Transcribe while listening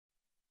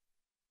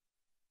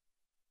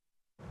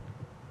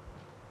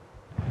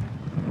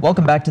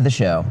Welcome back to the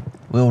show.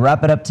 We will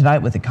wrap it up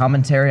tonight with a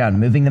commentary on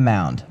moving the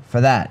mound. For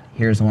that,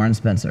 here's Lauren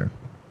Spencer.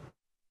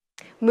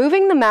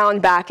 Moving the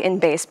mound back in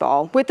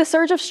baseball. With the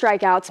surge of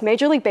strikeouts,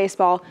 Major League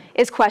Baseball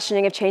is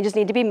questioning if changes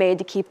need to be made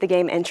to keep the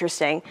game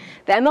interesting.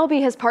 The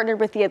MLB has partnered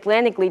with the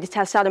Atlantic League to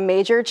test out a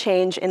major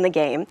change in the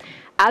game.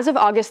 As of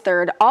August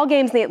 3rd, all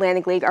games in the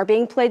Atlantic League are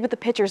being played with the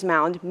pitcher's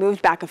mound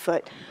moved back a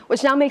foot,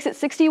 which now makes it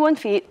 61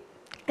 feet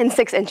and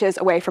 6 inches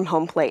away from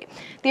home plate.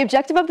 The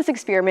objective of this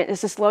experiment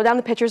is to slow down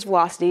the pitcher's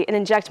velocity and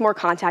inject more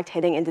contact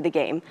hitting into the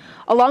game.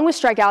 Along with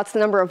strikeouts, the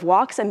number of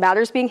walks and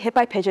batters being hit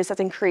by pitches has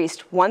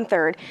increased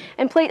 1/3,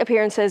 and plate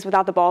appearances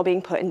without the ball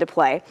being put into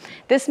play.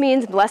 This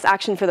means less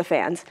action for the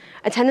fans.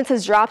 Attendance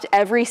has dropped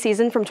every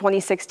season from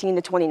 2016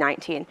 to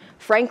 2019.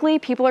 Frankly,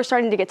 people are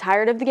starting to get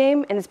tired of the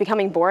game, and it's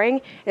becoming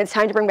boring, and it's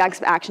time to bring back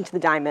some action to the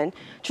diamond.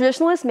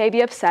 Traditionalists may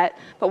be upset,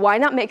 but why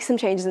not make some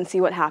changes and see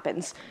what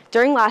happens?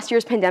 During last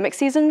year's pandemic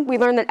season, we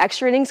learned that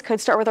extra innings could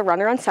start with a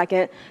runner on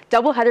second,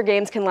 doubleheader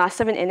games can last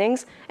 7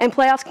 innings, and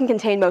playoffs can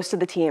contain most of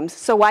the teams.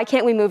 So why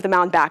can't we move the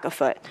mound back a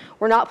foot?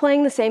 We're not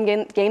playing the same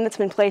game that's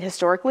been played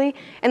historically,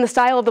 and the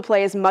style of the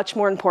play is much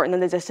more important than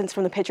the distance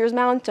from the pitcher's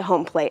mound to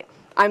home plate.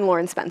 I'm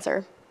Lauren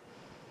Spencer.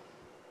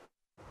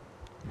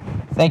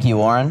 Thank you,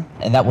 Lauren.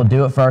 And that will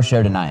do it for our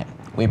show tonight.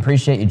 We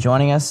appreciate you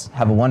joining us.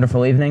 Have a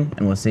wonderful evening,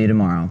 and we'll see you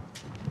tomorrow.